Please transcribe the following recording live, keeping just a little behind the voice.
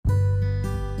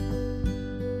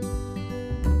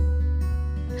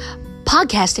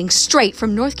Podcasting straight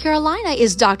from North Carolina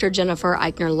is Dr. Jennifer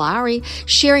Eichner Lowry,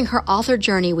 sharing her author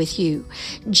journey with you.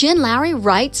 Jen Lowry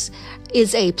Writes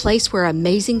is a place where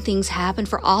amazing things happen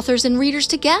for authors and readers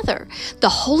together. The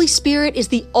Holy Spirit is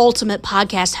the ultimate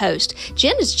podcast host.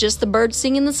 Jen is just the bird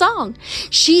singing the song.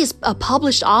 She is a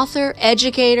published author,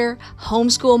 educator,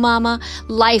 homeschool mama,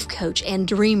 life coach, and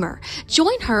dreamer.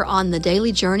 Join her on the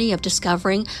daily journey of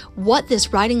discovering what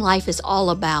this writing life is all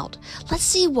about. Let's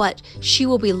see what she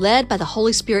will be led by the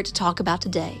Holy Spirit to talk about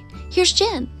today. Here's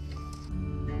Jen.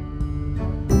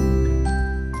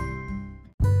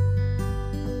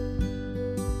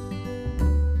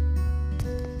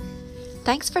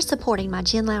 Thanks for supporting my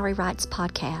Jen Lowry Writes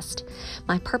podcast.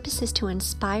 My purpose is to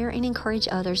inspire and encourage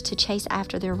others to chase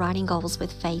after their writing goals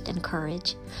with faith and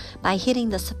courage. By hitting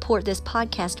the support this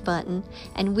podcast button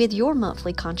and with your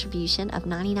monthly contribution of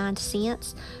 99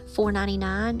 cents,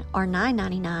 $4.99, or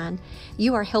 $9.99,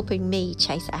 you are helping me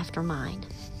chase after mine.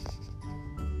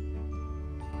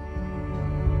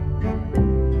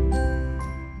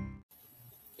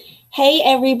 Hey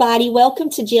everybody,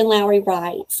 welcome to Jen Lowry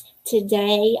Writes.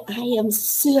 Today, I am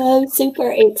so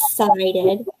super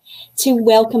excited to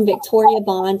welcome Victoria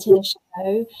Bond to the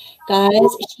show.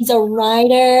 Guys, she's a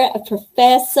writer, a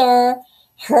professor.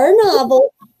 Her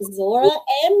novel, Zora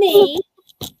and Me,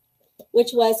 which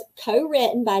was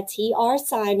co-written by T.R.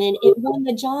 Simon, it won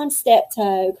the John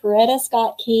Steptoe Coretta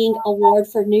Scott King Award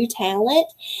for New Talent,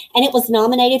 and it was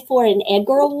nominated for an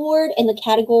Edgar Award in the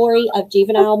category of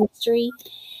Juvenile Mystery.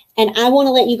 And I want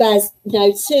to let you guys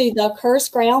know, too, the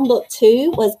Cursed Ground Book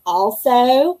 2 was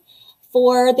also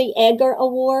for the Edgar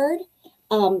Award.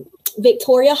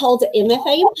 Victoria holds an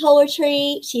MFA in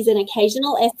poetry. She's an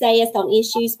occasional essayist on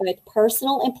issues both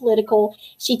personal and political.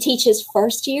 She teaches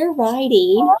first-year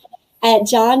writing at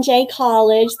John Jay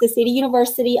College, the City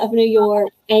University of New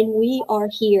York. And we are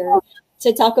here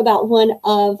to talk about one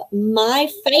of my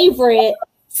favorite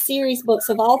series books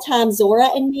of all time, Zora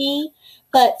and Me,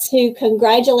 but to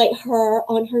congratulate her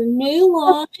on her new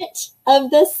launch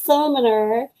of The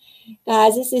Summoner.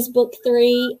 Guys, this is book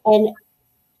 3, and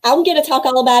I'm going to talk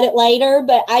all about it later,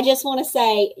 but I just want to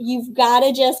say you've got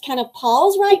to just kind of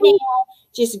pause right now,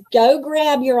 just go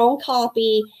grab your own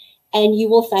copy, and you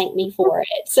will thank me for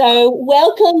it. So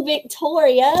welcome,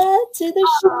 Victoria, to the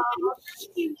show.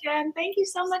 Thank you, Jen. Thank you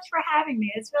so much for having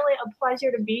me. It's really a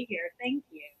pleasure to be here. Thank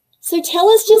you. So tell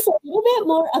us just a little bit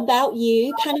more about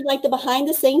you, kind of like the behind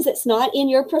the scenes that's not in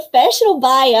your professional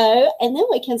bio, and then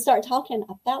we can start talking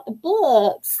about the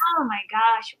books. Oh my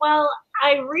gosh. Well,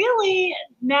 I really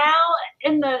now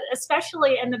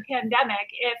especially in the pandemic,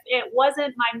 if it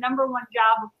wasn't my number one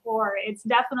job before, it's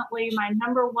definitely my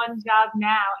number one job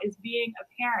now is being a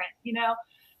parent. You know,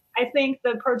 I think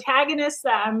the protagonist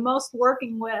that I'm most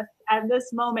working with at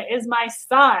this moment is my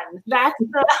son. That's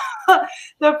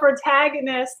the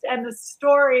protagonist and the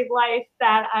story life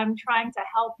that I'm trying to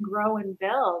help grow and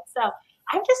build. So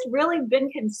I've just really been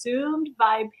consumed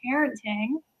by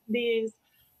parenting these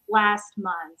last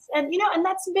months. And, and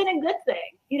that's been a good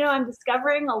thing. I'm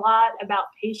discovering a lot about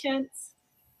patience.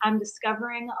 I'm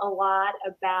discovering a lot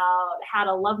about how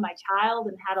to love my child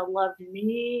and how to love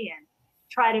me and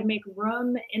try to make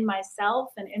room in myself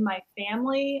and in my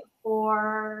family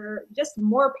for just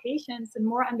more patience and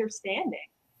more understanding.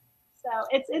 So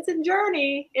it's a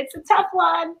journey. It's a tough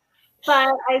one,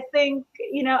 but I think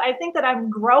that I'm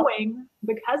growing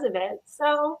because of it.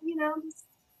 So, just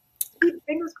keep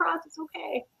fingers crossed it's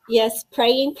okay. Yes,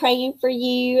 praying for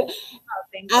you. Oh,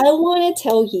 thank you. I want to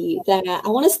tell you that I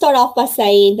want to start off by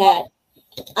saying that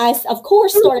I, of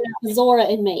course, started out with Zora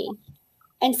and Me.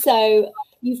 And so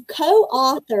you've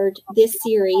co-authored this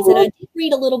series, and I did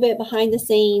read a little bit behind the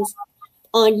scenes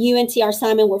on you and T.R.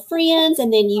 Simon were friends,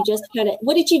 and then you just kind of,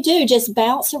 what did you do? Just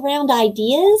bounce around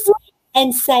ideas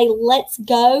and say, let's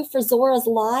go for Zora's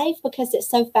life because it's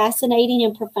so fascinating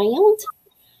and profound?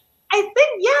 I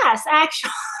think, yes,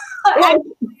 actually.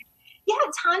 Yeah,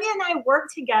 Tanya and I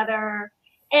worked together.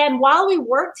 And while we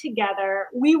worked together,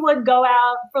 we would go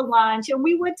out for lunch and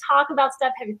we would talk about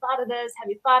stuff. Have you thought of this? Have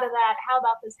you thought of that? How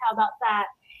about this? How about that?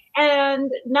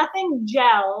 And nothing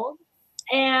gelled.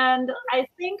 And I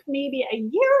think maybe a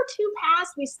year or two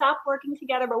passed, we stopped working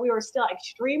together, but we were still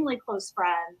extremely close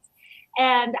friends.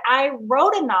 And I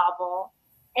wrote a novel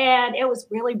and it was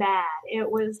really bad. It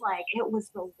was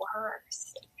the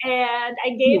worst. And I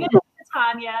gave it to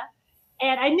Tanya.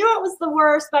 And I knew it was the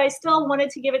worst, but I still wanted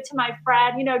to give it to my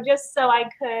friend, just so I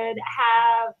could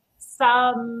have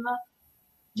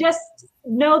just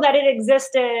know that it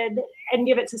existed and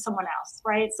give it to someone else,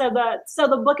 right? So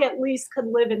the book at least could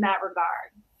live in that regard.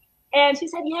 And she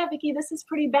said, yeah, Vicki, this is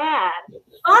pretty bad.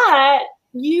 But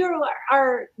you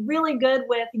are really good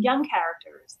with young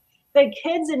characters. The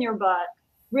kids in your book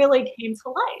really came to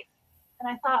life. And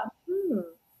I thought,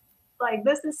 like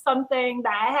this is something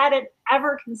that I hadn't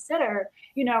ever considered,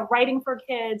 writing for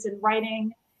kids and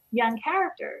writing young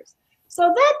characters. So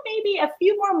then maybe a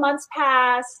few more months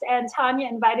passed and Tanya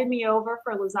invited me over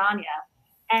for lasagna.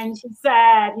 And she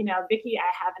said, Vicki,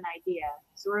 I have an idea.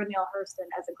 Zora Neale Hurston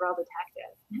as a girl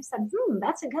detective. And I said,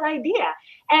 that's a good idea.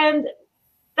 And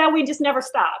then we just never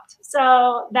stopped.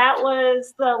 So that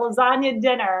was the lasagna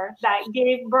dinner that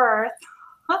gave birth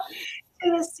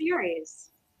to the series.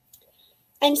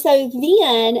 And so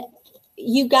then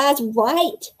you guys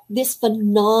write this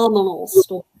phenomenal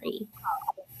story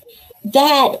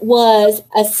that was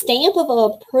a stamp of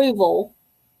approval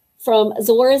from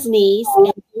Zora's niece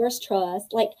and Zora's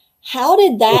Trust. Like, how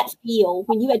did that feel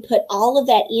when you had put all of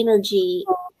that energy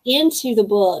into the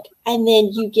book and then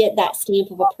you get that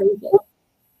stamp of approval?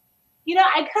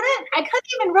 I couldn't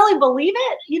even really believe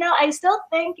it. I still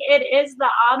think it is the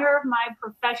honor of my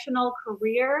professional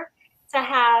career to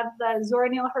have the Zora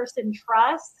Neale Hurston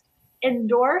Trust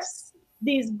endorse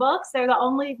these books. They're the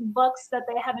only books that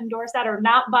they have endorsed that are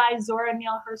not by Zora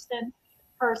Neale Hurston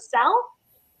herself.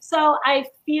 So I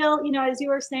feel, as you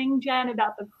were saying, Jen,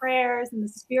 about the prayers and the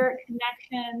spirit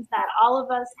connections that all of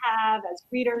us have as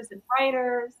readers and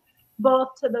writers, both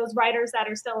to those writers that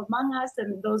are still among us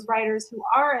and those writers who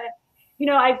aren't,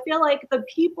 I feel like the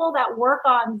people that work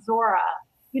on Zora,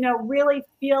 really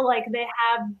feel like they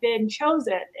have been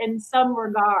chosen in some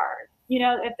regard.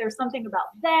 If there's something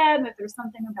about them, if there's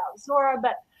something about Zora,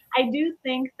 but I do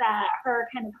think that her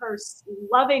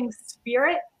loving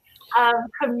spirit of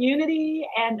community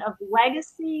and of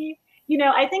legacy,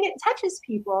 I think it touches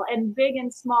people in big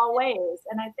and small ways.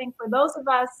 And I think for those of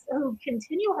us who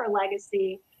continue her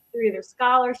legacy through either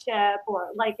scholarship or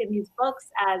like in these books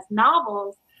as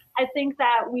novels, I think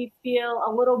that we feel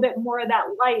a little bit more of that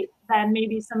light than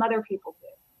maybe some other people do.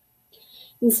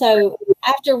 And so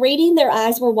after reading Their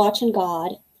Eyes Were Watching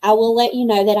God, I will let you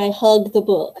know that I hugged the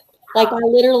book. Like I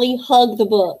literally hugged the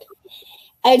book.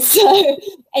 And so,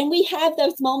 and we have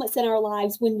those moments in our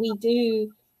lives when we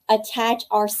do attach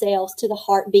ourselves to the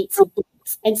heartbeats of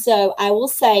books. And so I will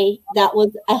say that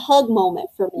was a hug moment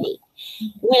for me.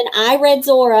 When I read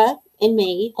Zora and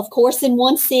Me, of course, in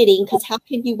one sitting, because how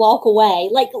can you walk away?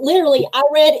 Like literally, I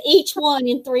read each one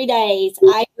in 3 days.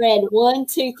 I read 1,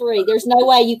 2, 3. There's no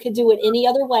way you could do it any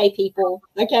other way, people.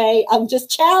 Okay, I'm just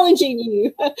challenging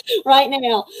you right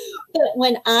now. But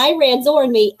when I read Zora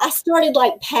and Me, I started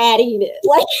like patting it.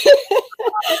 Like it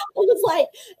was like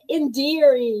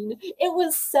endearing. It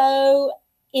was so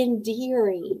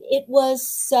endearing. It was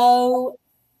so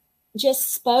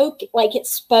just spoke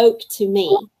to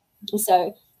me.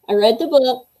 So I read the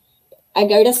book, I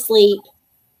go to sleep,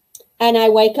 and I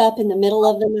wake up in the middle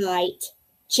of the night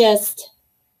just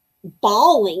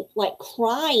bawling, like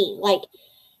crying,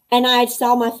 and I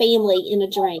saw my family in a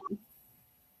dream.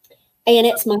 And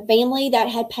it's my family that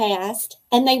had passed,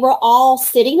 and they were all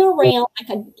sitting around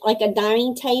like a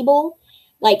dining table.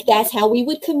 Like that's how we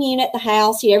would commune at the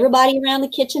house, everybody around the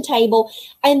kitchen table.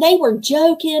 And they were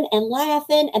joking and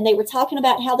laughing, and they were talking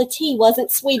about how the tea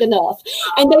wasn't sweet enough.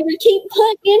 And they would keep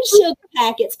putting in sugar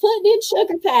packets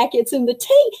and the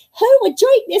tea. Who would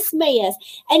drink this mess?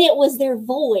 And it was their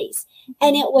voice,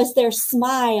 and it was their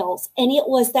smiles, and it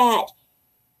was that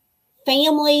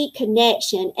family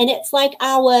connection. And it's like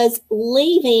I was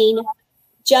leaving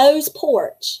Joe's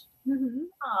porch,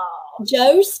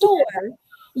 Joe's store.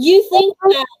 You think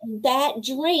about that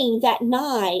dream that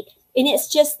night, and it's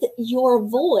just that your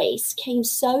voice came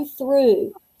so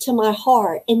through to my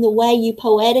heart in the way you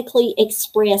poetically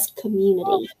expressed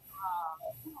community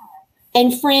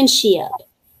and friendship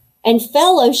and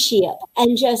fellowship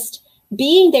and just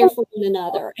being there for one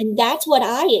another. And that's what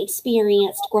I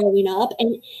experienced growing up.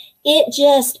 And it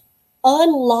just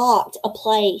unlocked a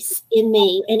place in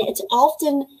me. And it's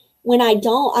often when I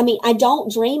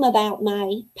don't dream about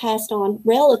my passed on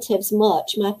relatives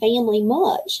much, my family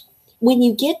much. When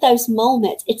you get those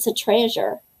moments, it's a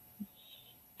treasure.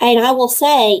 And I will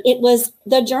say it was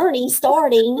the journey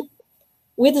starting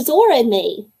with Zora and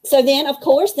Me. So then, of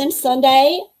course, then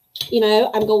Sunday,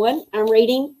 I'm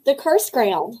reading The Cursed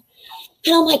Ground.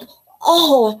 And I'm like,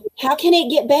 oh, how can it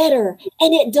get better?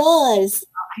 And it does.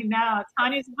 I know.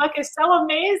 Tanya's book is so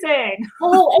amazing.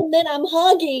 Oh, and then I'm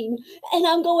hugging and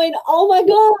I'm going, oh my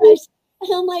gosh.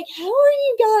 And I'm like, how are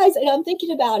you guys? And I'm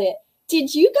thinking about it.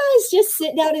 Did you guys just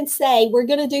sit down and say, we're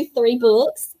going to do 3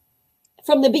 books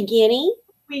from the beginning?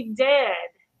 We did.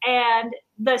 And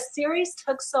the series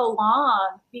took so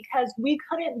long because we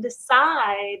couldn't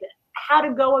decide how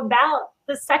to go about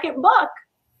the second book.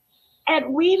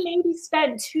 And we maybe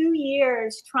spent 2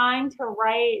 years trying to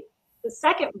write the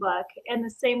second book in the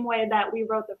same way that we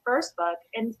wrote the first book,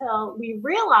 until we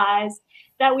realized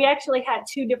that we actually had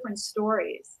two different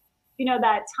stories. You know,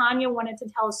 that Tanya wanted to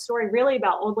tell a story really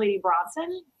about Old Lady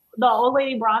Bronson. The Old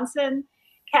Lady Bronson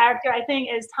character, I think,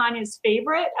 is Tanya's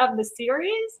favorite of the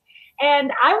series.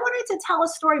 And I wanted to tell a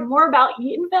story more about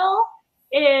Eatonville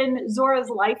in Zora's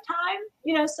lifetime.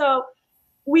 You know, so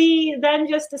we then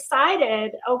just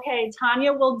decided, okay,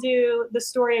 Tanya will do the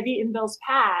story of Eatonville's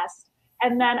past,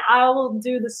 and then I will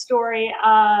do the story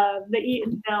of the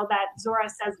Eatonville that Zora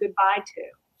says goodbye to.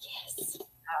 Yes.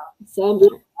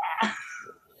 Summoner. Yeah.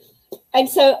 And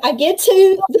so I get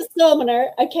to the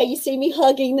summoner. Okay, you see me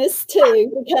hugging this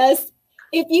too, because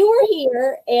if you were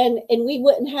here and we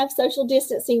wouldn't have social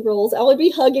distancing rules, I would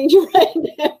be hugging you right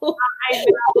now. I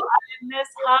know. I miss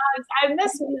hugs. I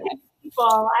miss meeting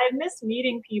people. I miss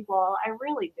meeting people. I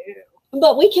really do.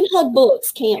 But we can hug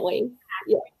books, can't we?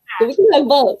 Yeah. We can hug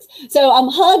books. So I'm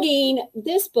hugging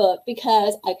this book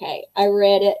because, okay, I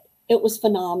read it. It was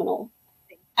phenomenal.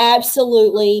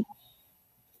 Absolutely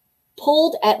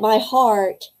pulled at my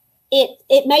heart.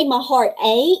 It made my heart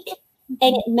ache,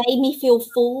 and it made me feel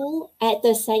full at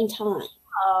the same time.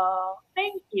 Oh,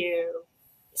 thank you.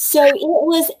 So it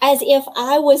was as if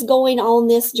I was going on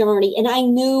this journey, and I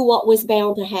knew what was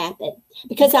bound to happen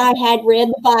because I had read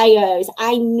the bios.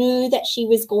 I knew that she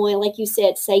was going, like you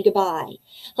said, say goodbye.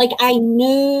 Like I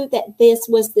knew that this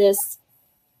was this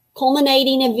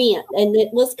culminating event and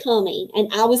it was coming,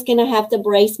 and I was going to have to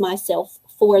brace myself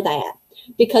for that.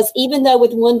 Because even though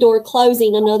with one door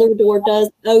closing, another door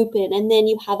does open, and then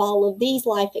you have all of these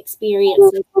life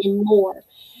experiences and more.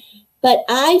 But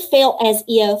I felt as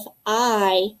if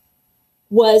I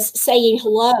was saying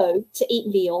hello to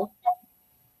Eatonville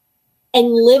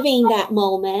and living that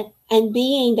moment and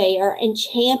being there and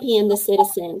championing the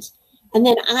citizens. And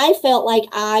then I felt like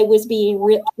I was being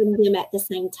ripped from them at the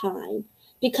same time,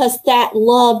 because that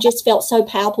love just felt so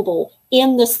palpable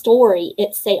in the story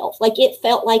itself. Like it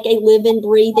felt like a living,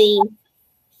 breathing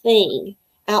thing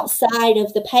outside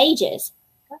of the pages.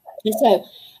 And so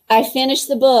I finished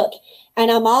the book, and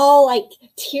I'm all like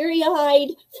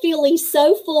teary-eyed, feeling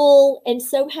so full and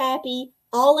so happy,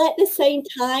 all at the same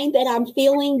time that I'm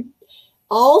feeling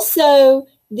also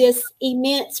this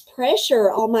immense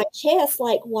pressure on my chest,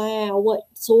 like, wow, what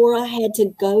Zora had to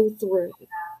go through.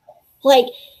 Like,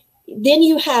 then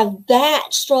you have that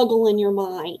struggle in your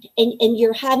mind, and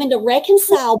you're having to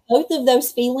reconcile both of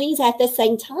those feelings at the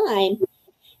same time.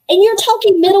 And you're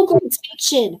talking middle grade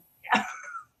fiction. Yeah.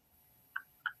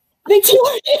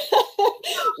 Victoria.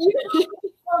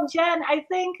 Well, Jen, I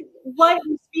think what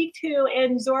you speak to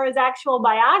in Zora's actual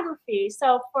biography,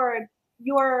 so for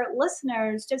your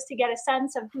listeners, just to get a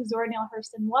sense of who Zora Neale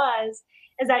Hurston was,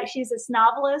 is that she's this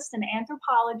novelist and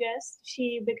anthropologist.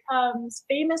 She becomes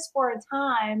famous for a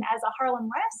time as a Harlem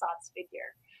Renaissance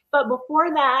figure. But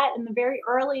before that, in the very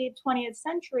early 20th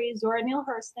century, Zora Neale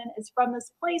Hurston is from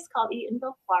this place called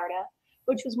Eatonville, Florida,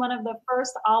 which was one of the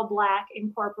first all-Black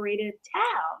incorporated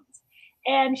towns.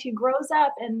 And she grows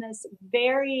up in this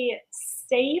very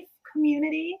safe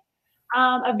community,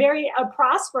 a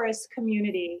prosperous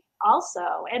community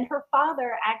also. And her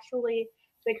father actually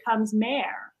becomes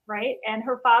mayor, right? And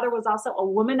her father was also a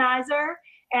womanizer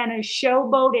and a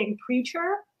showboating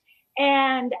preacher.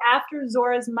 And after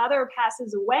Zora's mother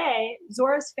passes away,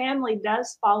 Zora's family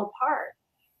does fall apart.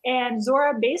 And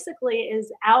Zora basically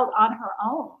is out on her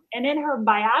own. And in her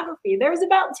biography, there's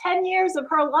about 10 years of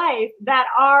her life that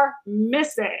are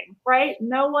missing, right?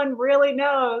 No one really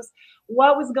knows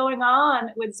what was going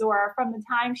on with Zora from the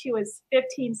time she was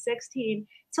 15, 16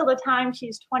 till the time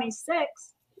she's 26.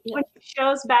 When she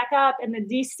shows back up in the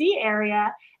DC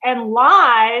area and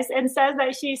lies and says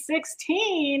that she's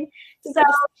 16 so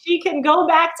she can go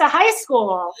back to high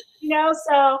school, you know?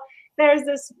 So there's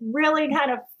this really kind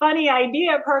of funny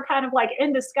idea of her kind of like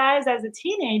in disguise as a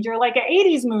teenager, like an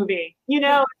 80s movie, you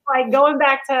know, like going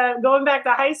back to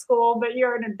high school, but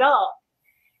you're an adult.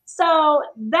 So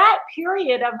that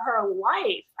period of her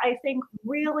life, I think,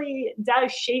 really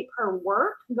does shape her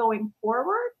work going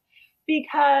forward,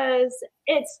 because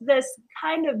it's this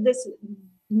kind of this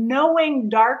knowing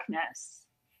darkness,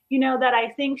 you know, that I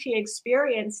think she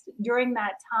experienced during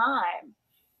that time.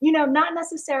 You know, not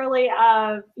necessarily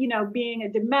of, you know, being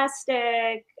a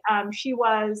domestic. She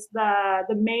was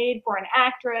the maid for an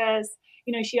actress.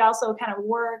 You know, she also kind of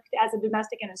worked as a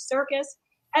domestic in a circus.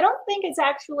 I don't think it's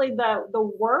actually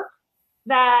the work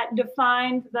that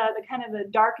defined the kind of the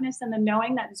darkness and the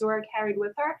knowing that Zora carried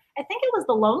with her. I think it was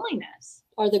the loneliness.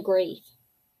 Or the grief.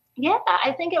 Yeah,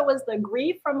 I think it was the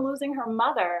grief from losing her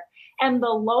mother and the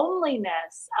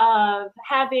loneliness of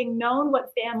having known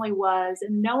what family was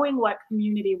and knowing what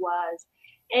community was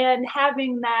and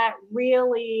having that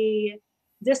really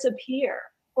disappear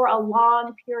for a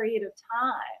long period of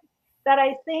time that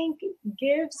I think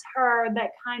gives her that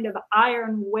kind of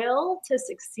iron will to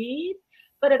succeed,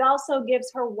 but it also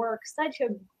gives her work such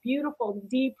a beautiful,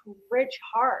 deep, rich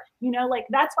heart. Like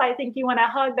that's why I think you want to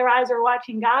hug Their Eyes Are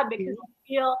Watching God, because you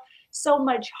feel so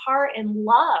much heart and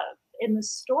love in the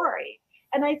story.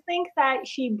 And I think that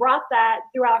she brought that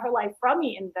throughout her life from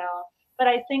Eatonville, but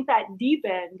I think that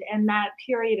deepened in that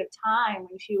period of time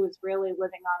when she was really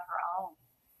living on her own.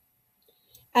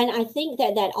 And I think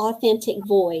that authentic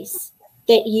voice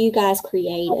that you guys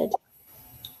created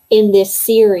in this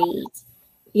series,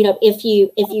 if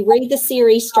you read the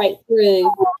series straight through,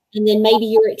 and then maybe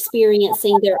you're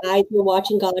experiencing Their Eyes Were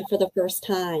Watching God for the first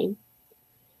time,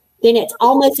 then it's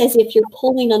almost as if you're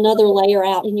pulling another layer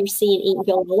out and you're seeing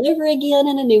Eatonville all over again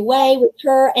in a new way with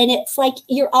her. And it's like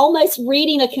you're almost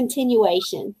reading a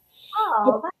continuation.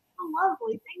 Oh, that's so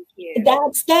lovely. Thank you.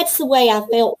 That's the way I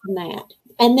felt from that.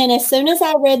 And then as soon as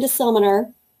I read The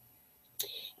Summoner,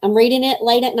 I'm reading it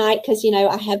late at night because,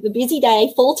 I have a busy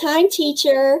day, full-time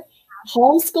teacher,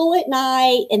 homeschool at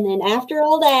night, and then after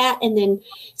all that,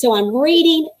 so I'm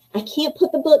reading. I can't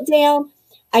put the book down.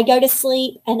 I go to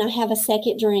sleep and I have a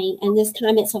second dream, and this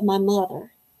time it's of my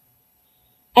mother.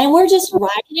 And we're just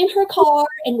riding in her car,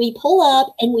 and we pull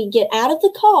up and we get out of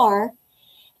the car,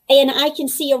 and I can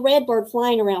see a redbird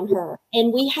flying around her.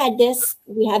 And we have this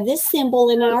symbol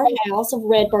in our house of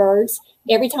redbirds.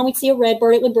 Every time we see a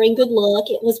redbird, it would bring good luck.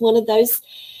 It was one of those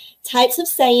types of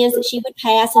sayings that she would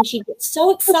pass, and she'd get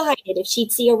so excited if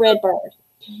she'd see a redbird.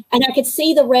 And I could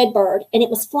see the redbird, and it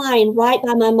was flying right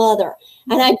by my mother.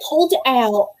 And I pulled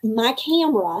out my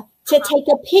camera to take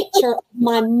a picture of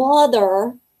my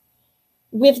mother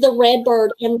with the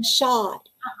redbird in the shot.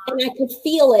 And I could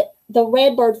feel it. The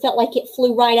redbird felt like it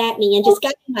flew right at me and just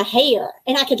got in my hair.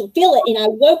 And I could feel it. And I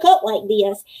woke up like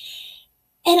this.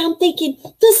 And I'm thinking,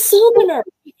 the Summoner,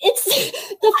 it's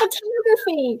the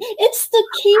photography, it's the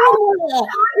camera.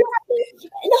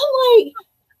 And I'm like,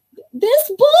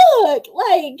 this book,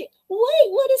 like, wait,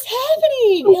 what is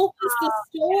happening? It was the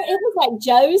store. It was like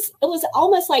Joe's. It was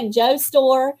almost like Joe's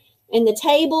store, and the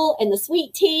table and the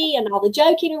sweet tea and all the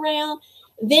joking around.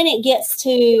 Then it gets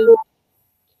to,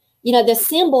 the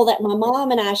symbol that my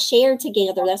mom and I shared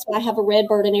together. That's why I have a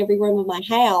redbird in every room of my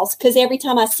house, because every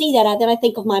time I see that, then I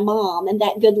think of my mom and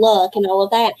that good luck and all of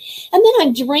that. And then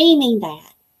I'm dreaming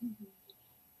that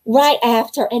right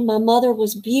after, and my mother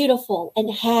was beautiful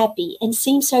and happy and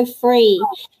seemed so free.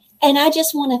 And I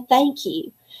just want to thank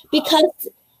you, because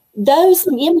those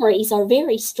memories are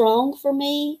very strong for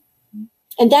me.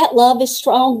 And that love is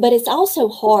strong, but it's also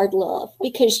hard love,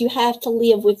 because you have to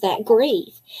live with that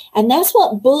grief. And that's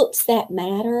what books that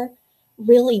matter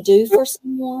really do for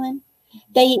someone.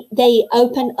 They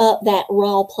open up that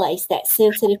raw place, that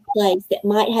sensitive place that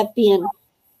might have been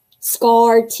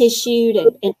scarred, tissued,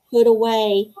 and put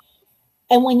away.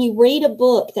 And when you read a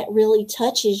book that really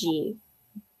touches you,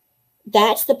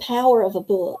 that's the power of a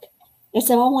book. And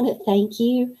so I want to thank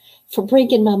you for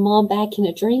bringing my mom back in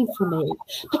a dream for me,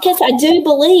 because I do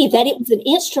believe that it was an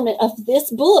instrument of this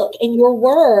book and your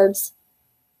words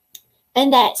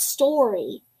and that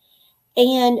story.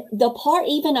 And the part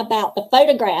even about the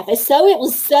photograph, it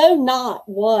was so not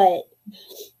what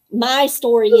my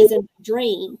story is in a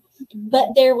dream, but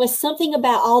there was something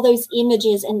about all those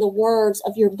images and the words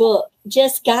of your book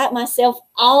just got myself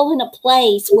all in a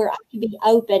place where I could be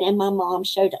open, and my mom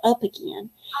showed up again.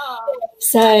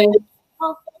 So,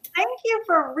 well, thank you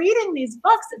for reading these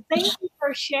books. Thank you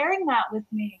for sharing that with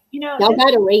me. Y'all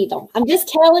got to read them. I'm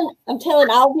telling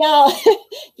all y'all,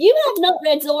 if you have not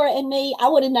read Zora and Me, I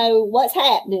want to know what's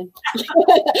happening.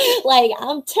 Like,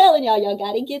 I'm telling y'all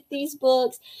got to get these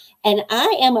books. And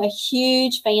I am a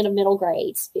huge fan of middle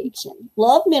grades fiction.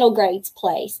 Love middle grades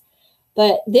plays.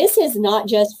 But this is not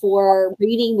just for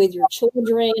reading with your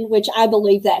children, which I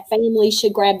believe that families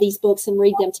should grab these books and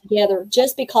read them together,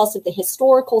 just because of the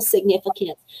historical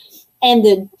significance and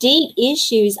the deep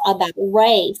issues about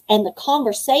race, and the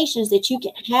conversations that you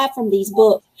can have from these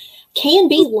books can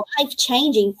be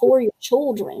life-changing for your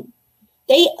children.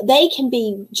 They can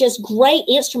be just great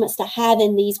instruments to have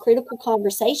in these critical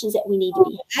conversations that we need to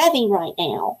be having right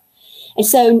now. And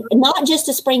so not just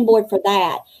a springboard for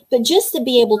that, but just to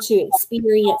be able to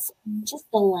experience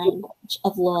just the language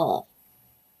of love.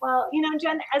 Well,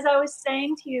 Jen, as I was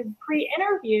saying to you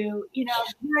pre-interview,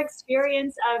 your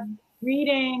experience of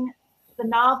reading the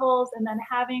novels and then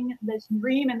having this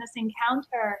dream and this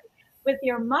encounter with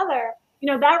your mother,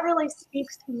 that really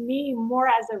speaks to me more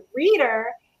as a reader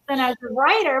than as a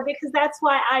writer, because that's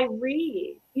why I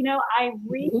read. I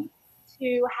read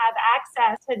to have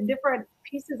access to different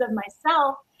pieces of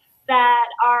myself that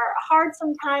are hard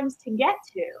sometimes to get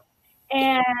to.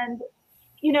 And,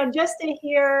 just to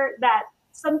hear that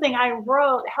something I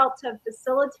wrote helped to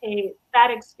facilitate that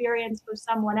experience for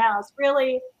someone else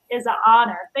really is an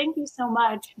honor. Thank you so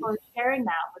much for sharing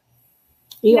that with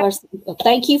me.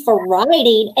 Thank you for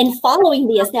writing and following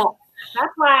this. Now,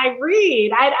 that's why I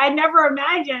read. I never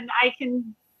imagined I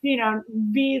can,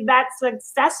 be that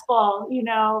successful,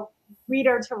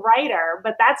 reader to writer,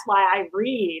 but that's why I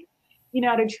read,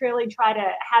 to truly try to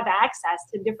have access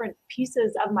to different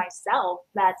pieces of myself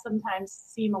that sometimes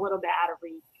seem a little bit out of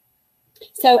reach.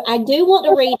 So I do want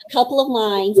to read a couple of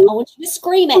lines. I want you to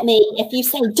scream at me if you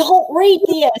say, don't read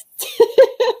this,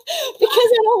 because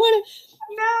I don't want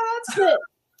to. No,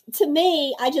 to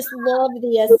me, I just love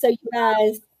this. So you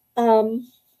guys,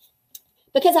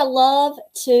 because I love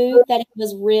too that it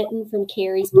was written from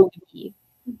Carrie's point of view.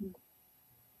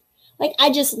 Like,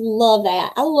 I just love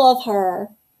that. I love her.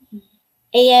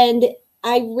 And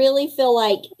I really feel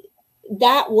like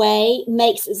that way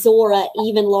makes Zora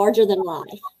even larger than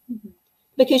life,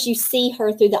 because you see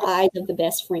her through the eyes of the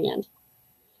best friend.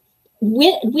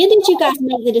 When did you guys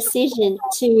make the decision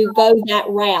to go that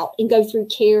route and go through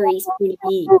Carrie's point of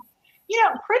view?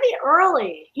 Pretty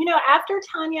early. After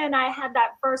Tanya and I had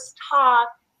that first talk,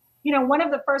 one of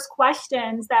the first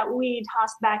questions that we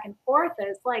tossed back and forth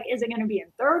is like, is it going to be in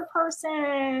third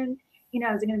person?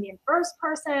 Is it going to be in first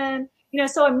person?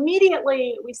 So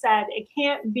immediately we said it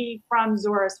can't be from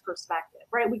Zora's perspective,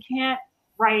 right? We can't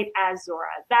write as Zora.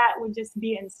 That would just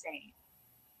be insane.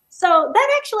 So then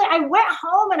actually I went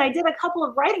home and I did a couple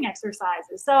of writing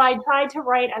exercises. So I tried to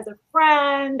write as a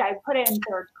friend. I put it in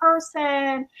third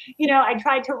person. I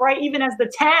tried to write even as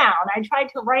the town. I tried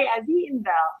to write as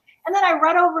Eatonville. And then I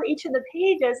read over each of the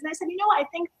pages and I said, I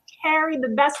think Carrie, the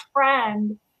best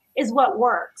friend, is what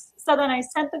works. So then I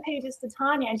sent the pages to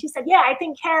Tanya and she said, yeah, I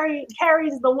think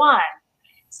Carrie's the one.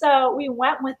 So we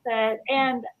went with it,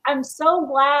 and I'm so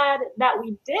glad that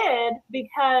we did,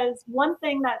 because one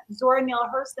thing that Zora Neale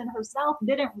Hurston herself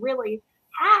didn't really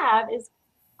have is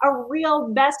a real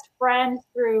best friend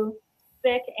through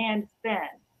thick and thin.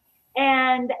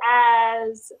 And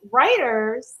as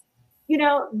writers,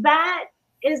 that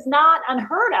is not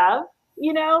unheard of.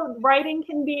 Writing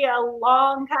can be a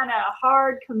long, kind of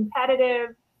hard,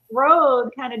 competitive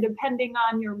road, kind of depending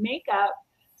on your makeup.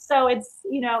 So it's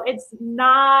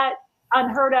not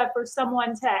unheard of for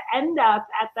someone to end up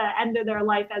at the end of their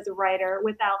life as a writer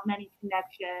without many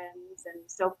connections and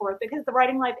so forth, because the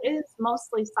writing life is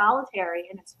mostly solitary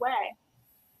in its way.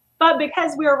 But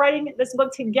because we were writing this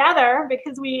book together,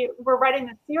 because we were writing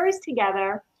the series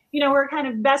together, we're kind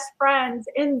of best friends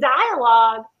in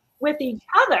dialogue with each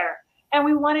other. And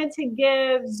we wanted to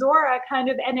give Zora kind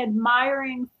of an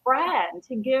admiring friend,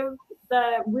 to give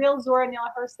the real Zora Neale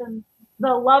Hurston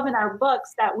the love in our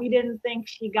books that we didn't think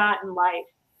she got in life.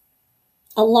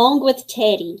 Along with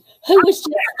Teddy, who was just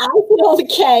icing on the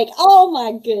cake. Oh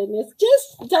my goodness.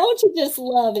 Don't you just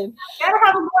love him? You gotta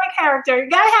have a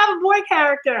boy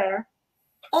character.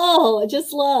 Oh,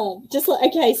 just love.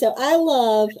 Okay, so I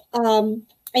love,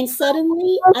 and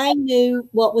suddenly I knew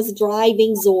what was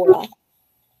driving Zora.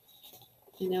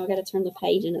 I got to turn the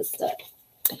page and it's stuck.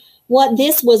 What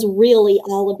this was really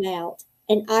all about.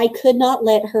 And I could not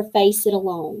let her face it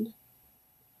alone.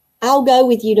 I'll go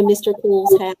with you to Mr.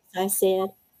 Poole's house, I said.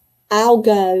 I'll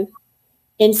go.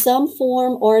 In some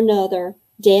form or another,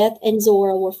 Death and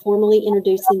Zora were formally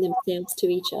introducing themselves to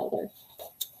each other.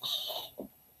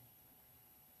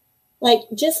 Like,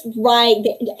 just right.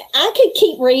 I could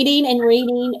keep reading and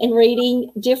reading and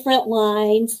reading different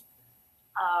lines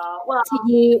to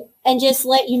you, and just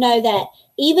let you know that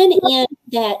even in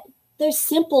that, those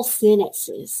simple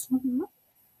sentences,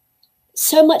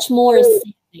 so much more is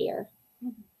said there.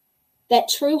 That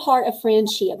true heart of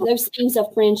friendship, those things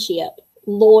of friendship,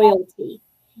 loyalty,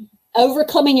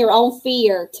 overcoming your own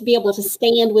fear to be able to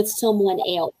stand with someone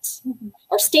else,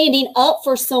 or standing up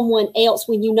for someone else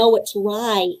when you know it's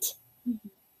right,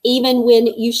 even when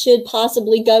you should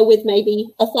possibly go with maybe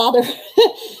a father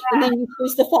and then you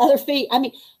choose the father feet. I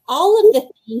mean, all of the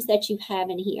things that you have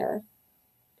in here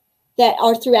that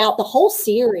are throughout the whole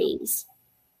series,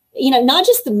 not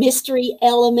just the mystery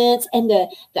elements and the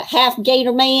half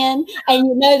gator man,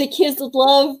 and the kids would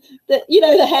love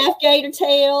the half gator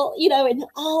tail, and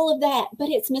all of that. But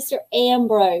it's Mr.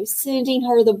 Ambrose sending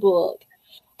her the book,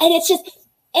 and it's just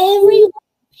every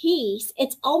piece.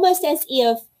 It's almost as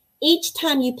if each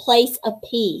time you place a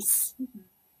piece,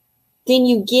 then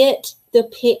you get the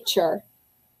picture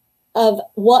of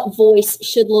what voice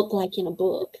should look like in a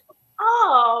book.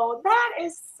 Oh, that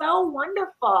is so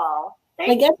wonderful.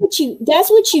 Like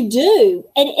that's what you do.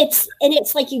 And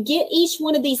it's like you get each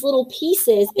one of these little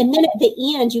pieces, and then at the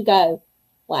end you go,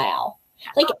 wow.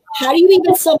 Like, how do you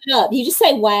even sum it up? You just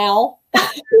say wow.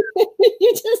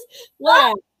 You just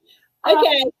wow.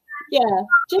 Okay. Yeah.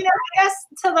 I guess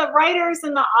to the writers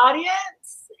in the audience,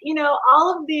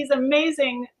 all of these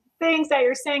amazing things that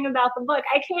you're saying about the book,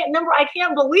 I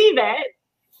can't believe it.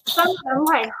 Some I'm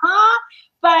like, huh?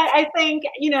 But I think,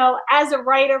 as a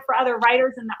writer for other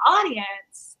writers in the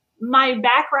audience, my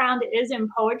background is in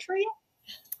poetry.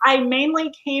 I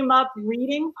mainly came up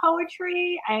reading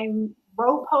poetry. I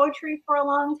wrote poetry for a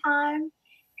long time.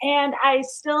 And I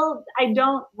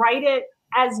don't write it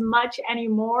as much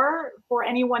anymore for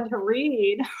anyone to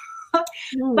read.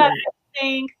 But I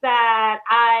think that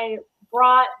I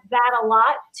brought that a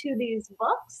lot to these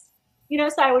books.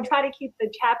 So I would try to keep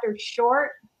the chapters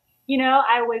short.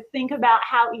 I would think about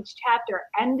how each chapter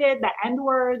ended, the end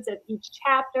words of each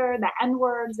chapter, the end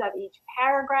words of each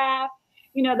paragraph,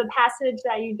 the passage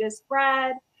that you just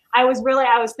read. I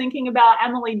was thinking about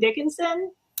Emily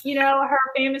Dickinson, her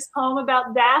famous poem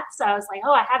about death. So I was like,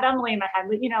 oh, I have Emily in my head,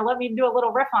 let me do a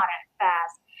little riff on it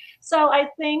fast. So I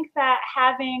think that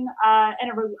having a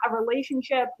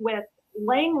relationship with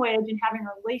language and having a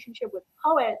relationship with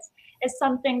poets is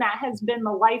something that has been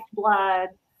the lifeblood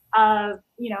of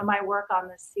my work on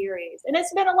this series, and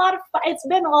it's been a lot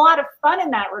of fun in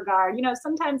that regard.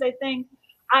 Sometimes I think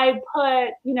I put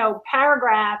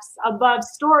paragraphs above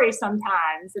story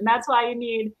sometimes, and that's why you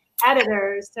need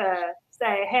editors to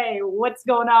say, hey, what's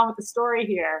going on with the story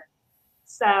here?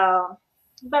 So,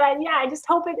 but I just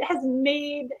hope it has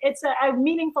made it's a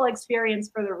meaningful experience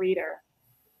for the reader,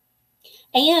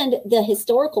 and the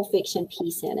historical fiction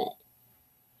piece in it.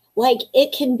 Like,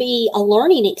 it can be a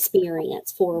learning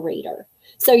experience for a reader.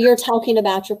 So you're talking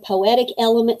about your poetic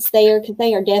elements there, because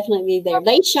they are definitely there.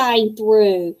 They shine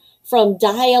through from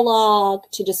dialogue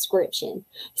to description.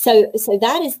 So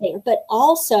that is there, but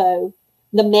also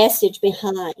the message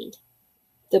behind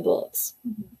the books,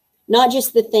 not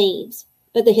just the themes,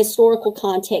 but the historical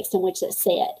context in which it's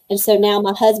set. And so now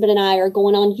my husband and I are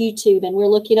going on YouTube, and we're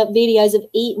looking up videos of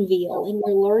Eatonville, and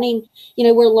we're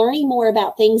learning more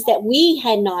about things that we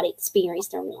had not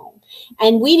experienced or known,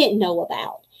 and we didn't know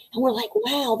about. And we're like,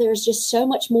 wow, there's just so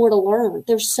much more to learn.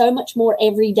 There's so much more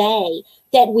every day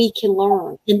that we can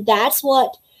learn. And that's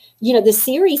what, the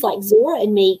series like Zora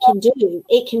and Me can do.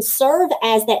 It can serve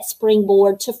as that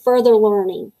springboard to further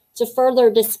learning, to further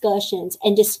discussions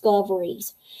and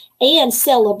discoveries and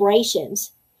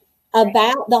celebrations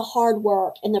about the hard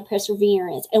work and the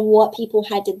perseverance and what people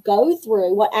had to go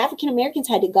through, what African Americans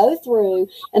had to go through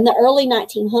in the early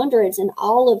 1900s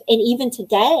and even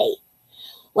today.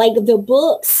 Like, the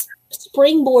books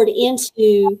springboard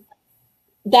into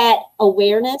that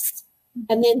awareness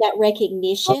and then that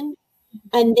recognition,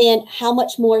 and then how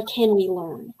much more can we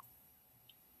learn?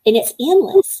 And it's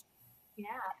endless. Yeah.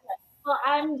 Well,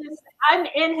 I'm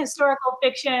in historical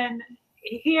fiction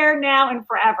here, now, and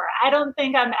forever. I don't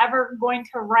think I'm ever going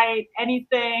to write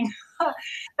anything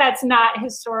that's not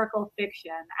historical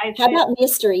fiction. How about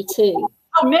mystery too?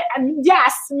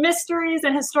 Yes, mysteries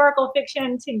and historical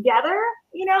fiction together.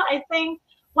 I think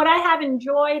what I have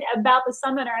enjoyed about The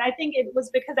Summoner, and I think it was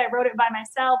because I wrote it by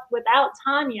myself without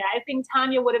Tanya, I think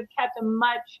Tanya would have kept a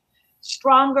much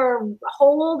stronger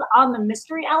hold on the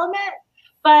mystery element.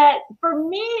 But for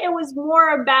me, it was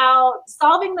more about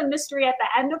solving the mystery at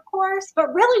the end, of course,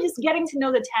 but really just getting to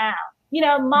know the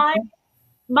town.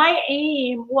 My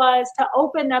aim was to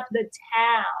open up the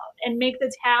town and make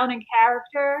the town a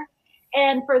character.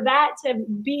 And for that to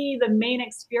be the main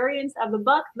experience of the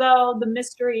book, though the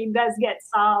mystery does get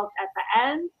solved at the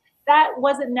end, that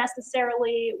wasn't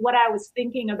necessarily what I was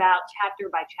thinking about chapter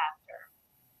by chapter.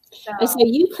 And so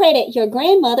you credit your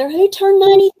grandmother, who turned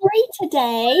 93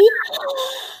 today.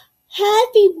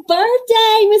 Happy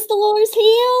birthday, Miss Dolores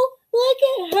Hill. Look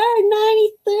at her,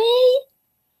 93.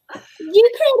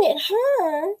 You credit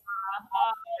her.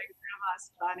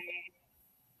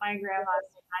 My grandma's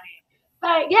funny.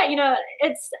 But yeah,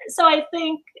 so I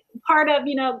think part of,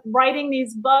 writing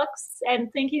these books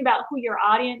and thinking about who your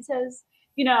audience is,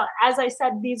 as I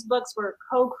said, these books were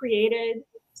co-created.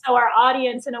 So our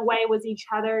audience in a way was each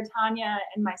other, Tanya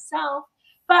and myself.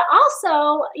 But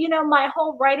also, my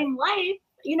whole writing life,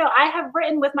 I have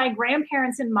written with my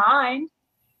grandparents in mind.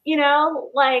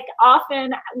 Like,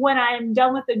 often when I'm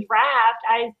done with the draft,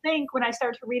 I think when I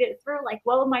start to read it through, like,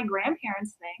 what would my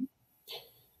grandparents think?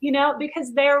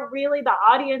 Because they're really the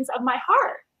audience of my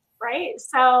heart, right?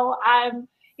 So I'm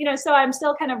so I'm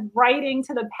still kind of writing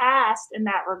to the past in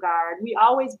that regard. We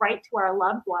always write to our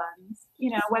loved ones,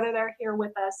 whether they're here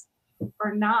with us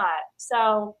or not.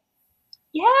 So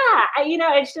yeah,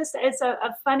 it's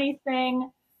a funny thing,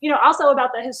 also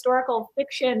about the historical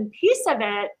fiction piece of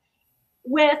it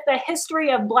with the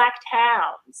history of Black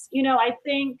towns. I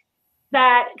think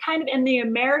that kind of in the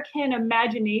American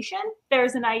imagination,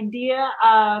 there's an idea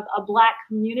of a Black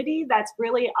community that's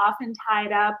really often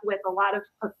tied up with a lot of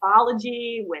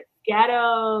pathology, with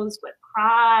ghettos, with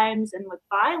crimes, and with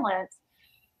violence.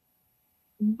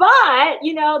 But,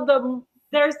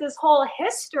 there's this whole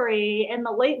history in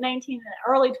the late 19th and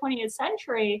early 20th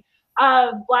century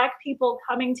of Black people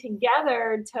coming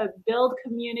together to build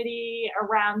community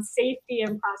around safety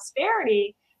and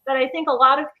prosperity that I think a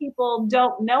lot of people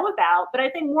don't know about. But I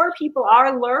think more people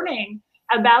are learning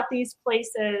about these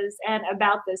places and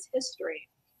about this history.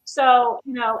 So,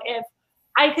 if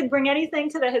I could bring anything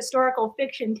to the historical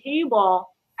fiction table,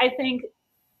 I think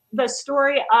the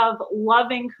story of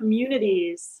loving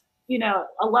communities,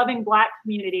 a loving Black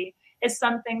community, is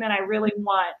something that I really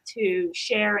want to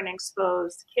share and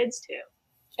expose kids to.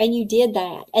 And you did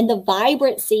that. And the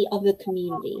vibrancy of the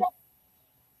community,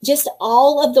 just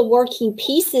all of the working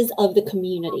pieces of the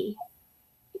community.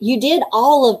 You did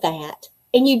all of that.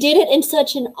 And you did it in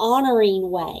such an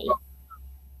honoring way.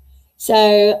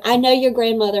 So I know your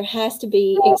grandmother has to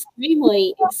be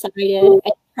extremely excited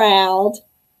and proud.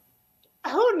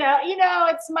 Oh, no.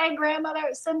 It's my grandmother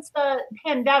since the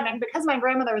pandemic, because my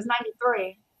grandmother was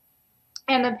 93.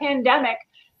 And the pandemic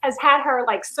has had her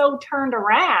like so turned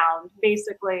around,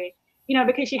 basically,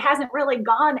 because she hasn't really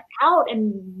gone out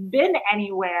and been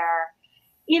anywhere.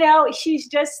 She's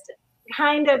just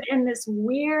kind of in this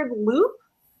weird loop.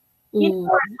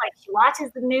 Like she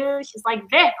watches the news. She's like,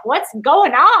 Vic, what's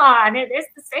going on? It's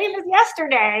the same as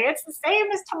yesterday. It's the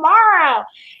same as tomorrow.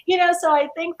 So I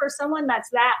think for someone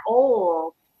that's that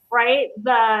old, right,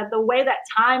 the way that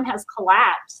time has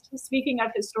collapsed, speaking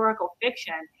of historical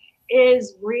fiction,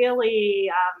 is really,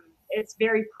 it's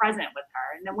very present with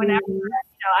her. And then whenever,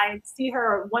 I see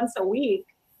her once a week,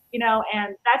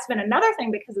 and that's been another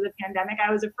thing because of the pandemic.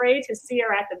 I was afraid to see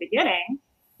her at the beginning,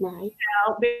 right?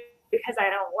 Because I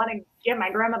don't want to get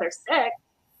my grandmother sick.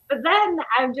 But then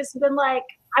I've just been like,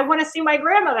 I want to see my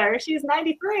grandmother. She's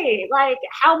 93. Like,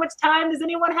 how much time does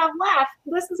anyone have left?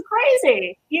 This is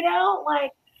crazy,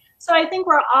 so I think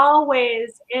we're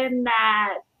always in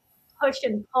that push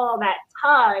and pull, that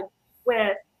tug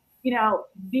with,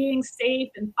 being safe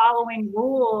and following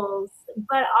rules,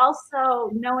 but also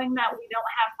knowing that we don't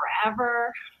have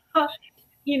forever,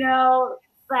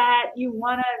 that you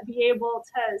want to be able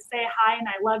to say hi and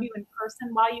I love you in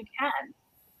person while you can.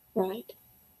 Right.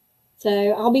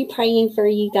 So I'll be praying for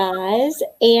you guys,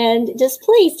 and just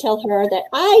please tell her that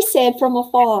I said from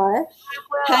afar,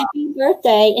 happy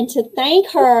birthday, and to thank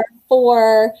her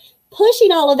for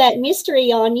pushing all of that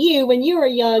mystery on you when you were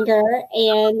younger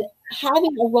and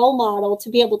having a role model to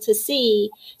be able to see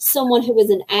someone who was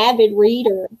an avid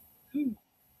reader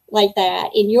like that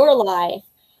in your life.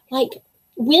 Like,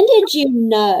 when did you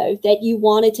know that you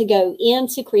wanted to go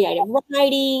into creative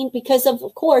writing? Because of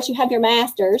course you have your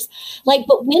master's,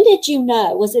 but when did you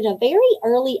know? Was it a very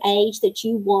early age that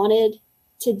you wanted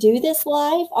to do this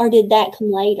life, or did that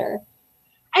come later?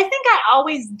 I think I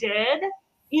always did.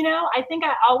 I think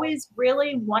I always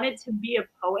really wanted to be a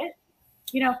poet,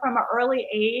 from an early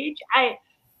age.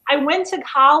 I went to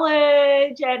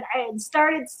college and it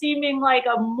started seeming like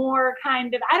a more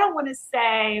kind of, I don't want to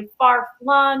say far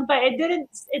flung, but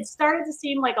it started to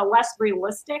seem like a less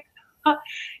realistic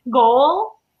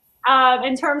goal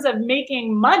in terms of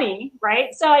making money,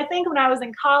 right? So I think when I was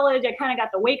in college, I kind of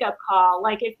got the wake up call.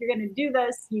 Like, if you're going to do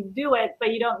this, you do it,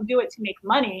 but you don't do it to make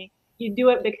money. You do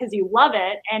it because you love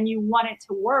it and you want it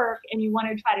to work and you want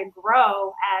to try to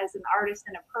grow as an artist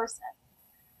and a person.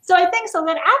 So I think so.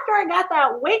 Then after I got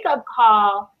that wake up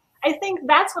call, I think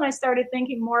that's when I started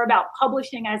thinking more about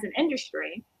publishing as an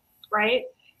industry, right?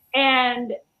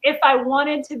 And if I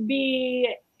wanted to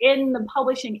be in the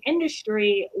publishing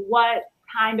industry, what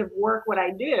kind of work would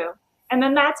I do? And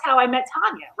then that's how I met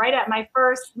Tanya, right at my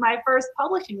first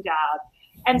publishing job.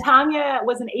 And Tanya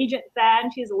was an agent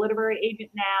then. She's a literary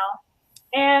agent now.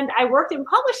 And I worked in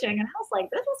publishing, and I was like,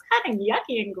 this is kind of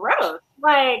yucky and gross.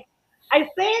 Like, I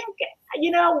think,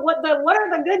 what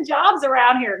are the good jobs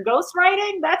around here?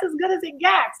 Ghostwriting? That's as good as it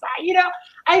gets.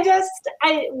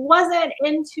 I wasn't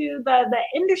into the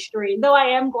industry, though I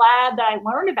am glad that I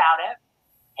learned about it.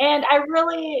 And I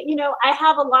really, I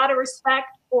have a lot of respect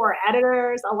for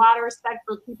editors, a lot of respect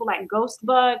for people that ghost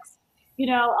books. you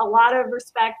know, a lot of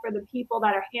respect for the people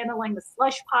that are handling the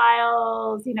slush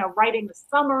piles, you know, writing the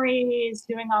summaries,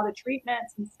 doing all the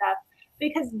treatments and stuff,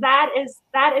 because that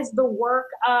is the work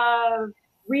of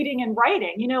reading and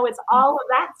writing. You know, it's all of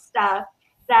that stuff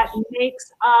that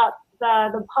makes up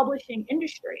the publishing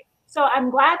industry. So I'm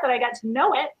glad that I got to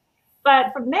know it.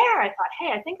 But from there, I thought,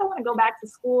 hey, I think I want to go back to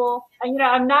school. And, you know,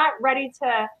 I'm not ready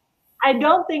to, I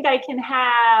don't think I can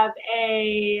have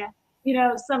a, you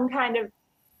know, some kind of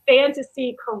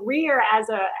fantasy career as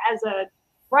a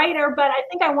writer, but I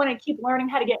think I want to keep learning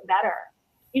how to get better.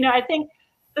 You know, I think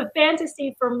the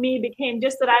fantasy for me became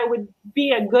just that I would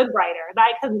be a good writer, that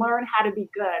I could learn how to be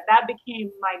good. That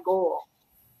became my goal.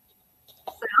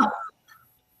 So,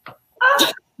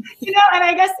 you know, and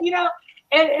I guess, you know,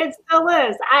 it still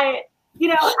is.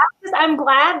 I'm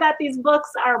glad that these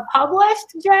books are published,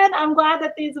 Jen. I'm glad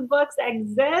that these books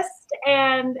exist.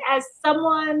 And as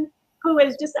someone who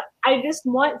is I just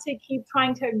want to keep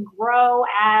trying to grow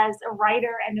as a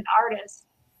writer and an artist,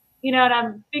 you know, and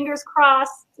I'm fingers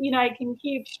crossed, you know, I can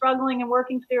keep struggling and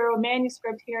working through a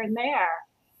manuscript here and there.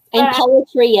 And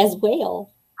poetry as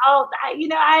well. Oh, you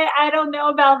know, I don't know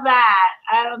about that.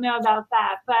 I don't know about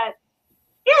that. But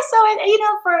yeah, so, you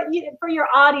know, for your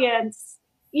audience,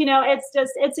 you know,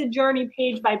 it's a journey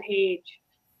page by page.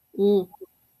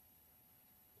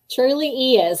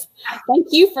 Truly is. Thank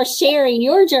you for sharing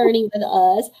your journey with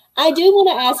us. I do want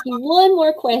to ask you one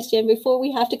more question before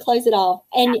we have to close it off.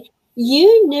 And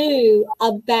you knew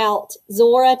about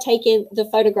Zora taking the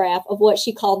photograph of what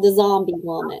she called the zombie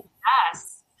woman.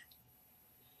 Yes.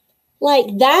 Like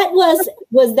that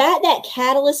was that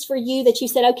catalyst for you that you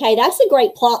said, okay, that's a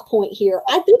great plot point here.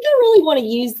 I think I really want to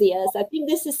use this. I think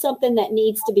this is something that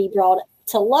needs to be brought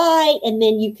to light. And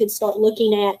then you could start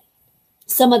looking at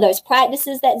some of those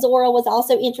practices that Zora was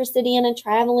also interested in and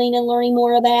traveling and learning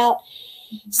more about.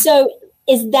 So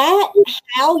is that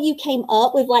how you came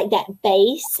up with like that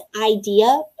base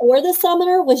idea for the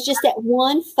Summoner, was just that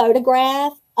one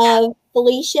photograph of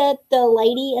Felicia, the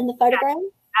lady in the photograph?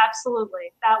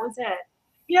 Absolutely. That was it.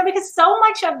 You know, because so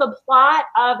much of the plot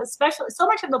of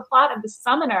the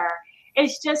Summoner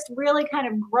is just really kind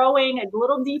of growing a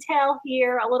little detail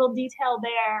here, a little detail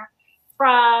there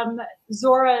from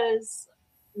Zora's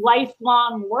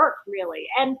lifelong work, really.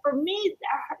 And for me,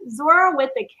 Zora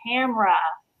with the camera,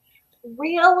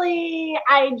 really,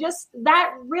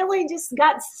 that really just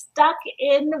got stuck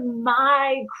in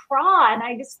my craw. And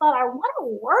I just thought, I want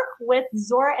to work with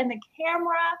Zora and the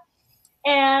camera.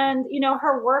 And, you know,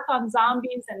 her work on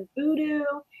zombies and voodoo,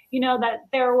 you know, that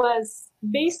there were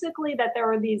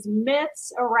these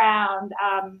myths around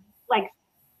like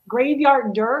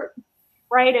graveyard dirt,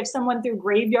 right? If someone threw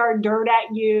graveyard dirt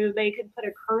at you, they could put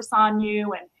a curse on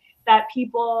you, and that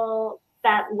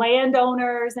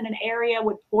landowners in an area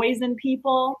would poison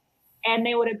people and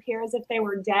they would appear as if they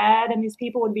were dead, and these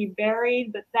people would be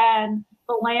buried, but then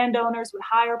the landowners would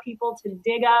hire people to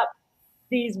dig up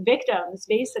these victims,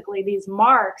 basically these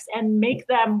marks, and make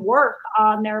them work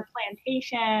on their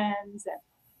plantations and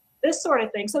this sort of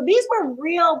thing. So these were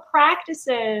real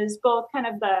practices, both kind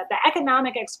of the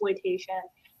economic exploitation,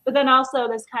 but then also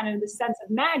this kind of the sense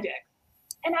of magic.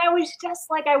 And I was just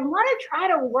like, I want to try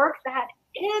to work that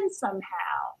in somehow.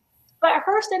 But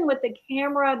Hurston with the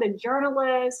camera, the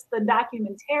journalist, the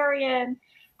documentarian,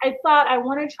 I thought I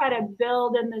want to try to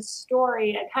build in this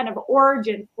story a kind of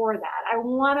origin for that. I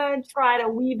want to try to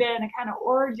weave in a kind of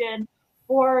origin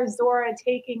for Zora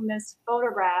taking this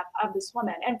photograph of this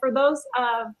woman. And for those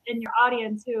in your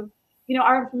audience who, you know,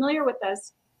 aren't familiar with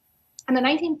this, in the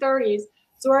 1930s,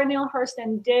 Zora Neale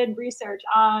Hurston did research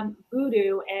on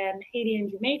voodoo in Haiti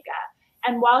and Jamaica.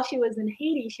 And while she was in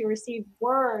Haiti, she received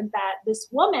word that this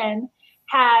woman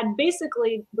had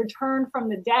basically returned from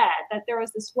the dead, that there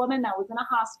was this woman that was in a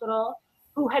hospital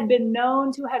who had been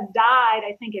known to have died,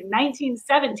 I think, in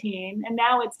 1917, and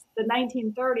now it's the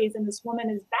 1930s, and this woman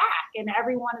is back, and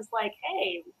everyone is like,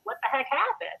 hey, what the heck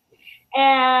happened?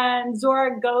 And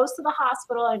Zora goes to the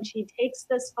hospital, and she takes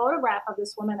this photograph of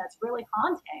this woman that's really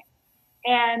haunting.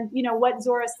 And, you know, what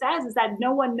Zora says is that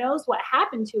no one knows what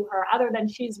happened to her other than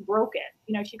she's broken.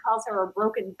 You know, she calls her a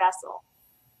broken vessel.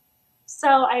 So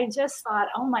I just thought,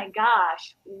 oh my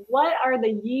gosh, what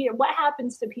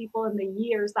happens to people in the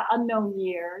years, the unknown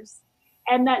years?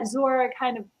 And that Zora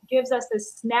kind of gives us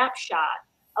this snapshot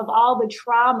of all the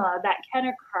trauma that can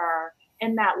occur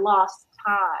in that lost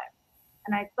time.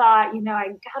 And I thought, you know, I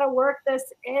got to work this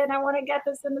in. I want to get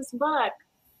this in this book.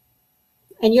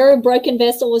 And your broken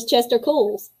vessel was Chester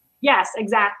Cools. Yes,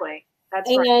 exactly. That's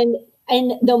right.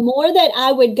 And the more that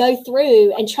I would go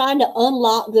through and trying to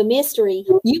unlock the mystery,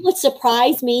 you would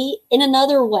surprise me in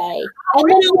another way. And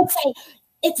then I would say,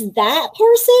 it's that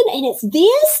person and it's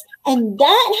this and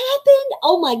that happened.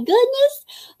 Oh my goodness.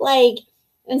 Like,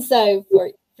 and so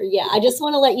yeah, I just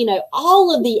want to let you know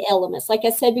all of the elements. Like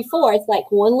I said before, it's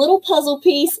like one little puzzle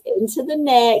piece into the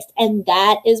next. And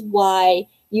that is why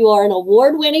you are an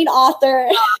award-winning author.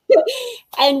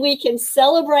 And we can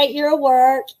celebrate your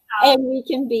work. And we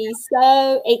can be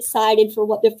so excited for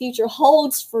what the future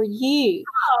holds for you.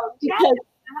 Because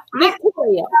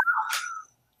Victoria,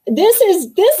 this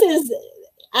is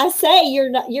I say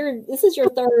this is your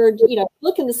third,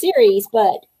 book in the series,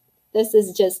 but this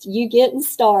is just you getting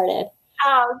started.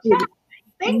 Oh,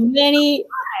 thank you many, so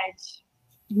much.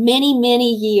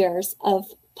 many years of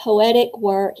poetic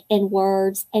work and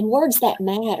words that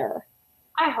matter.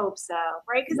 I hope so,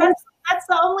 right? Because that's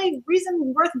the only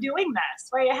reason worth doing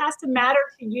this, right? It has to matter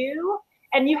to you,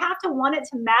 and you have to want it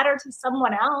to matter to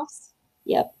someone else.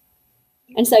 Yep.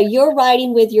 And so you're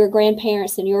writing with your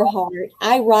grandparents in your heart.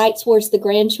 I write towards the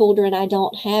grandchildren I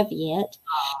don't have yet.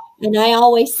 And I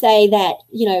always say that,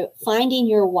 finding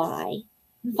your why,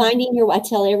 I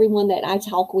tell everyone that I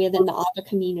talk with in the author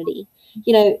community,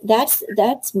 that's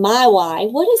my why.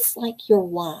 What is like your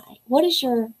why?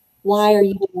 Why are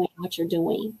you doing what you're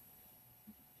doing?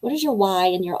 What is your why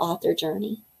in your author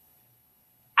journey?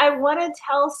 I want to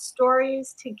tell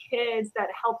stories to kids that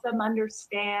help them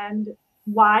understand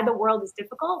why the world is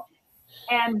difficult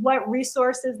and what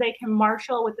resources they can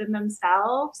marshal within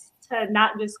themselves to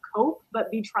not just cope,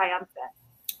 but be triumphant.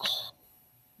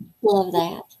 Love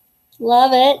that.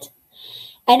 Love it.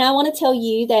 And I want to tell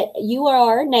you that you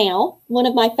are now one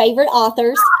of my favorite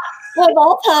authors of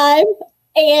all time.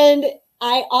 And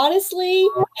I honestly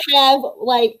have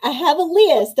a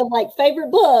list of favorite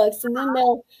books, and then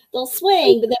they'll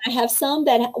swing, but then I have some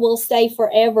that will stay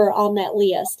forever on that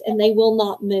list and they will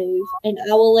not move. And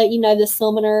I will let you know the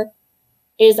Summoner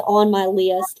is on my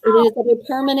list. It is a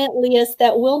permanent list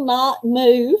that will not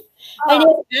move. And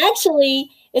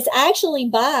it's actually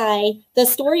by The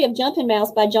Story of Jumping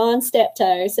Mouse by John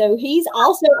Steptoe. So he's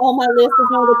also on my list as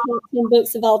one of the top 10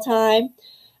 books of all time.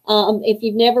 If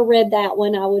you've never read that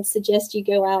one, I would suggest you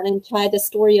go out and try The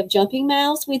Story of Jumping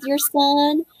Mouse with your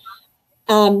son.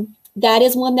 That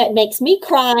is one that makes me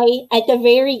cry at the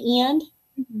very end.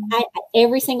 Mm-hmm.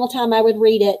 Every single time I would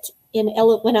read it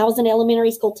when I was an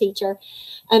elementary school teacher.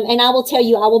 And I will tell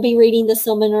you, I will be reading The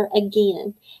Summoner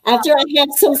again after I have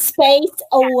some space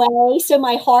away so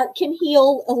my heart can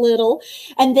heal a little.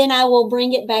 And then I will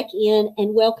bring it back in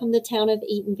and welcome the town of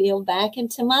Eatonville back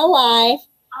into my life.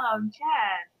 Oh,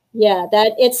 Jen. Yeah,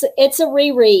 it's a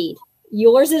reread.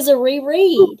 Yours is a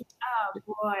reread. Oh,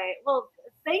 boy. Well,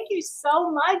 thank you so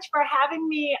much for having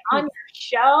me on your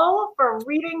show, for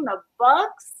reading the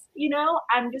books.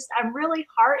 I'm really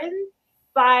heartened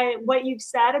by what you've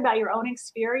said about your own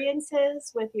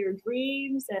experiences with your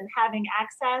dreams and having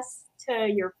access to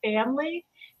your family,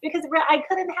 because I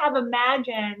couldn't have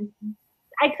imagined that.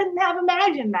 I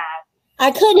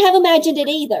couldn't have imagined it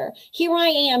either. Here I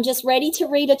am, just ready to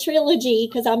read a trilogy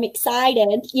because I'm excited.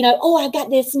 I've got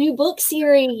this new book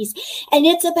series and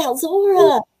it's about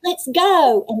Zora. Let's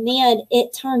go. And then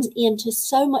it turns into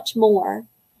so much more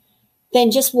than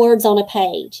just words on a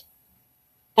page.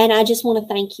 And I just want to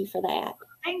thank you for that.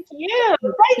 Thank you.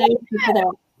 Thank you for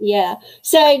that. Yeah.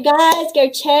 So guys, go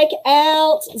check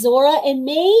out Zora and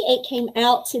Me. It came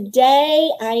out today.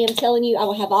 I am telling you, I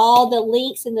will have all the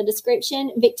links in the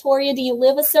description. Victoria, do you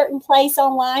live a certain place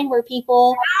online where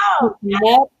people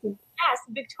Yes,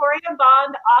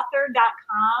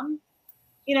 VictoriaBondAuthor.com.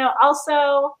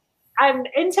 Also, I'm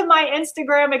into my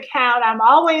Instagram account. I'm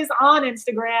always on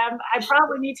Instagram. I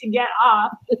probably need to get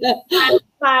off.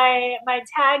 My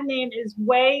tag name is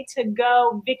Way to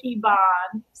Go Vicky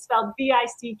Bond, spelled Vicky.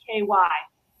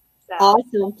 So.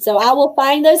 Awesome. So I will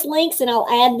find those links and I'll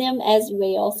add them as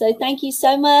well. So thank you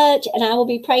so much, and I will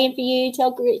be praying for you.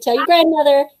 Tell your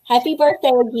grandmother happy birthday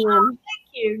again. Oh, thank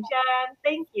you, Jen.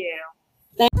 Thank you.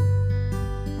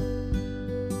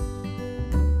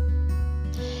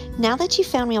 Now that you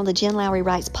found me on the Jen Lowry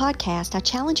Writes podcast, I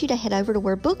challenge you to head over to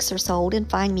where books are sold and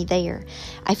find me there.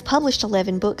 I've published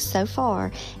 11 books so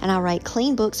far, and I write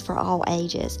clean books for all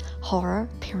ages. Horror,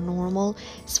 paranormal,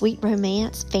 sweet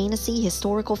romance, fantasy,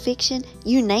 historical fiction,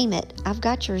 you name it. I've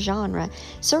got your genre.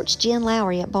 Search Jen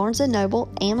Lowry at Barnes &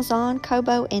 Noble, Amazon,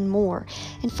 Kobo, and more.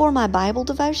 And for my Bible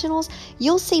devotionals,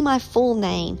 you'll see my full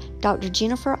name, Dr.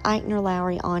 Jennifer Eichner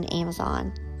Lowry, on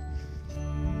Amazon.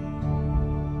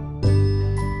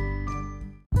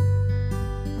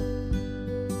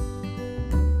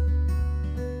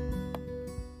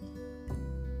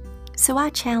 So I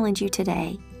challenge you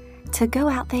today to go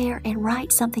out there and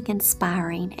write something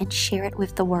inspiring and share it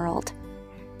with the world.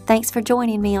 Thanks for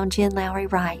joining me on Jen Lowry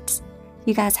Writes.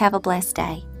 You guys have a blessed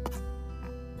day.